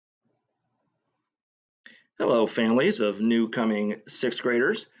Hello, families of new coming sixth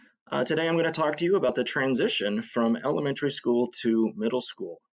graders. Today I'm going to talk to you about the transition from elementary school to middle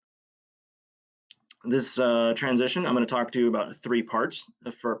school. This transition, I'm going to talk to you about three parts.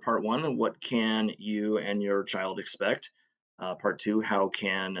 For part one, what can you and your child expect? Part two, how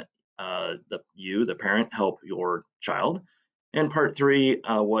can the parent, help your child? And part three,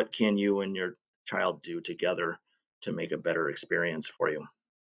 what can you and your child do together to make a better experience for you?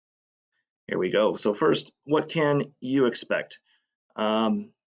 Here we go. So first, what can you expect?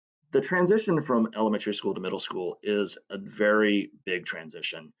 Um, the transition from elementary school to middle school is a very big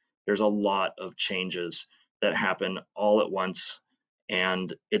transition. There's a lot of changes that happen all at once,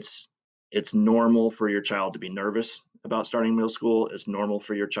 and it's normal for your child to be nervous about starting middle school. It's normal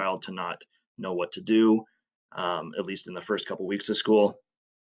for your child to not know what to do, at least in the first couple weeks of school.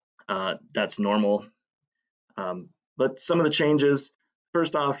 That's normal. Um, but some of the changes,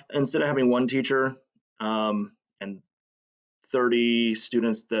 first off, instead of having one teacher and 30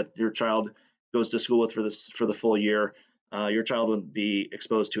 students that your child goes to school with for the full year, your child would be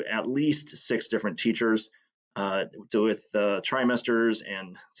exposed to at least six different teachers. With trimesters,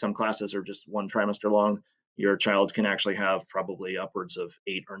 and some classes are just one trimester long, your child can actually have probably upwards of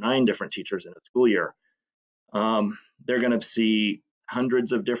 8 or 9 different teachers in a school year. They're going to see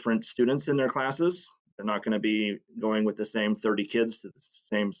hundreds of different students in their classes. They're not going to be going with the same 30 kids to the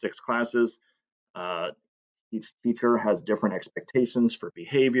same six classes. Uh, each teacher has different expectations for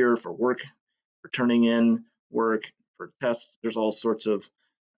behavior, for work, for turning in work, for tests. There's all sorts of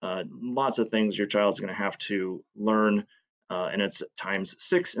lots of things your child's going to have to learn, and it's times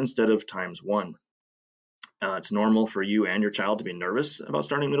six instead of times one. It's normal for you and your child to be nervous about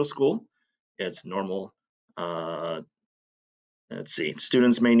starting middle school. It's normal. Uh, let's see,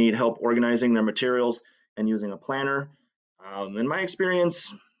 students may need help organizing their materials and using a planner. In my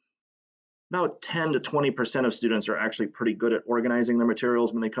experience, about 10 to 20% of students are actually pretty good at organizing their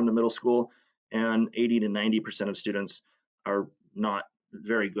materials when they come to middle school, and 80 to 90% of students are not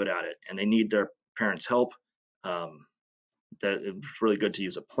very good at it, and they need their parents' help. Um, that it's really good to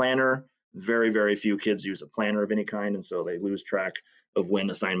use a planner. Very, very few kids use a planner of any kind, and so they lose track of when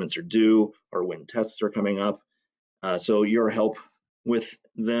assignments are due or when tests are coming up. So your help with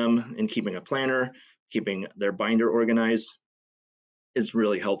them in keeping a planner, keeping their binder organized is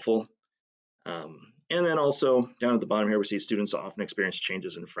really helpful. And then also down at the bottom here, we see students often experience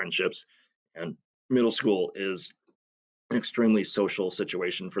changes in friendships, and middle school is an extremely social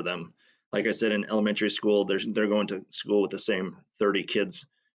situation for them. Like I said, in elementary school, they're going to school with the same 30 kids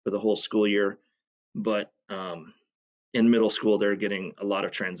for the whole school year, but in middle school, they're getting a lot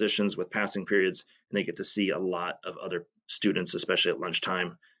of transitions with passing periods, and they get to see a lot of other students, especially at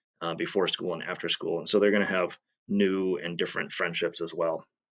lunchtime, before school and after school. And so they're going to have new and different friendships as well.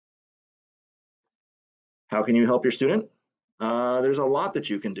 How can you help your student? There's a lot that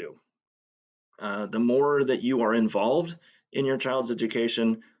you can do. The more that you are involved in your child's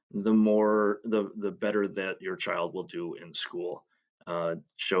education, the better that your child will do in school.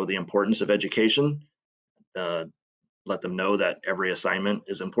 Show the importance of education. Uh, Let them know that every assignment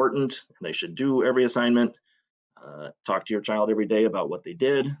is important and they should do every assignment. Talk to your child every day about what they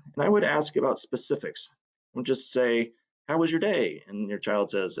did, and I would ask about specifics. Don't just say, "How was your day?" and your child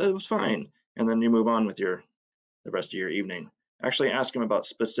says, "It was fine," and then you move on with the rest of your evening. Actually ask them about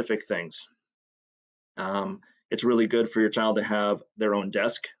specific things. It's really good for your child to have their own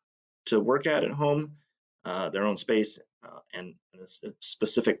desk to work at home, their own space, and a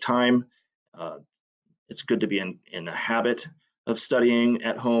specific time. Uh, it's good to be in a habit of studying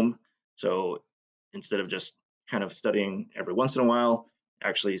at home. So instead of just kind of studying every once in a while,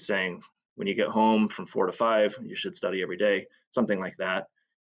 actually saying when you get home from 4 to 5, you should study every day, something like that.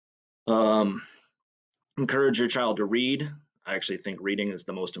 Um, Encourage your child to read. I actually think reading is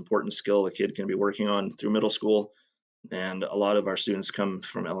the most important skill a kid can be working on through middle school. And a lot of our students come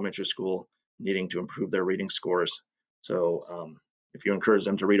from elementary school needing to improve their reading scores. So if you encourage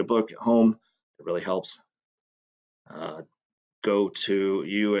them to read a book at home, it really helps. Uh, Go to,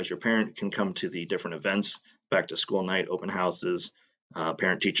 you as your parent can come to the different events, back to school night, open houses,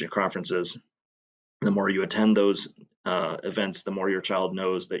 parent teacher conferences. The more you attend those events, the more your child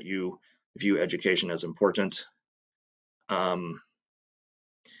knows that you view education as important. Um,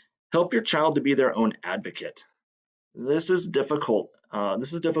 Help your child to be their own advocate. This is difficult.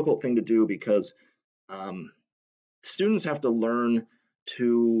 This is a difficult thing to do because um, students have to learn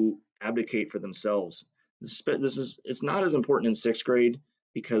to advocate for themselves. It's not as important in sixth grade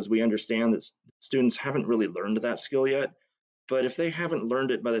because we understand that students haven't really learned that skill yet. But if they haven't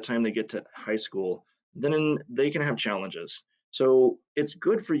learned it by the time they get to high school, then they can have challenges. So it's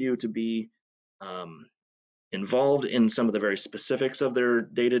good for you to be um, involved in some of the very specifics of their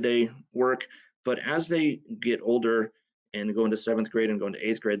day-to-day work, but as they get older and go into 7th grade and go into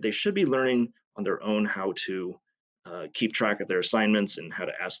 8th grade, they should be learning on their own how to keep track of their assignments and how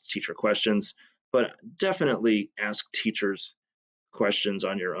to ask teacher questions. But definitely ask teachers questions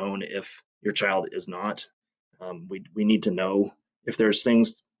on your own if your child is not. We need to know if there's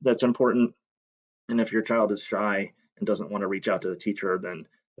things that's important, and if your child is shy and doesn't want to reach out to the teacher, then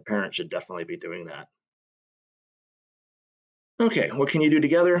the parent should definitely be doing that. Okay, what can you do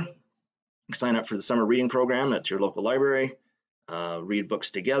together? Sign up for the summer reading program at your local library, read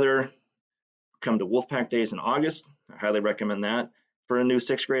books together, come to Wolfpack Days in August. I highly recommend that. For a new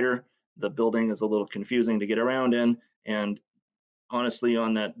 6th grader, the building is a little confusing to get around in, and honestly,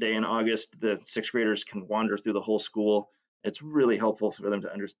 on that day in August, the 6th graders can wander through the whole school. It's really helpful for them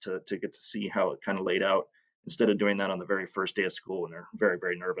to get to see how it kind of laid out instead of doing that on the very first day of school when they're very,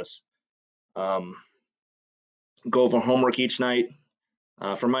 very nervous. Go over homework each night.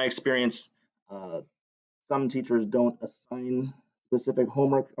 From my experience, some teachers don't assign specific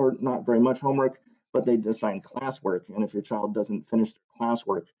homework or not very much homework, but they assign classwork. And if your child doesn't finish their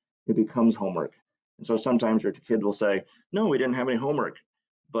classwork, it becomes homework. And so sometimes your kid will say, no, we didn't have any homework.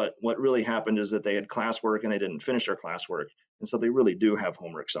 But what really happened is that they had classwork and they didn't finish their classwork. And so they really do have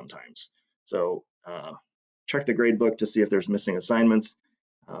homework sometimes. So check the grade book to see if there's missing assignments,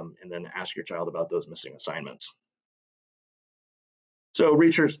 and then ask your child about those missing assignments. So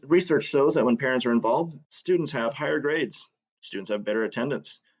research shows that when parents are involved, students have higher grades, students have better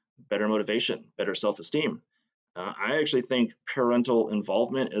attendance, better motivation, better self-esteem. I actually think parental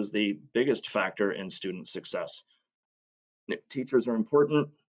involvement is the biggest factor in student success. Teachers are important,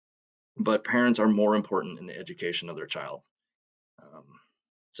 but parents are more important in the education of their child.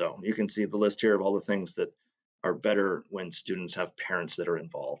 So you can see the list here of all the things that are better when students have parents that are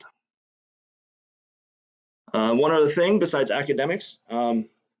involved. One other thing besides academics,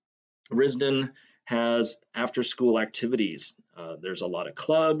 Risdon has after school activities. There's a lot of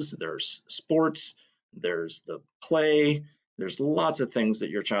clubs, there's sports, there's the play, there's lots of things that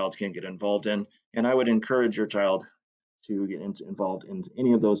your child can get involved in. And I would encourage your child to get involved in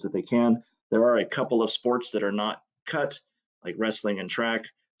any of those that they can. There are a couple of sports that are not cut, like wrestling and track.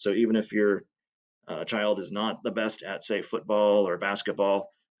 So even if your child is not the best at, say, football or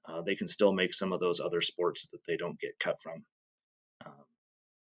basketball, they can still make some of those other sports that they don't get cut from.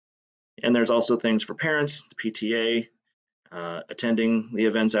 And there's also things for parents, the PTA, attending the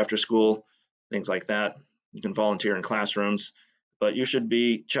events after school, things like that. You can volunteer in classrooms, but you should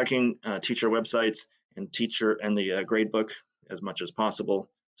be checking teacher websites and the grade book as much as possible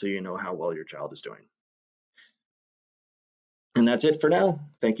so you know how well your child is doing. And that's it for now.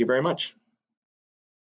 Thank you very much.